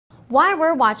Why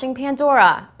we're watching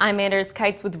Pandora. I'm Anders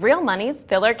Kites with Real Money's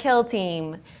Fill or Kill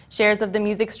team. Shares of the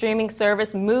music streaming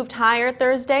service moved higher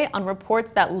Thursday on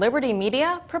reports that Liberty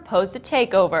Media proposed a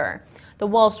takeover. The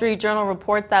Wall Street Journal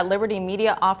reports that Liberty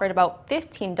Media offered about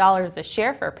 $15 a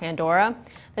share for Pandora.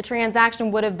 The transaction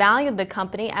would have valued the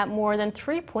company at more than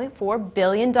 $3.4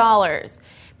 billion.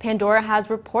 Pandora has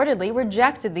reportedly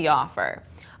rejected the offer.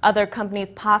 Other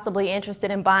companies possibly interested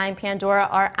in buying Pandora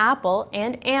are Apple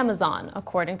and Amazon,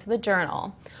 according to the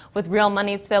Journal. With Real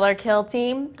Money's Fill or Kill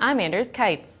team, I'm Anders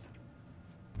Kites.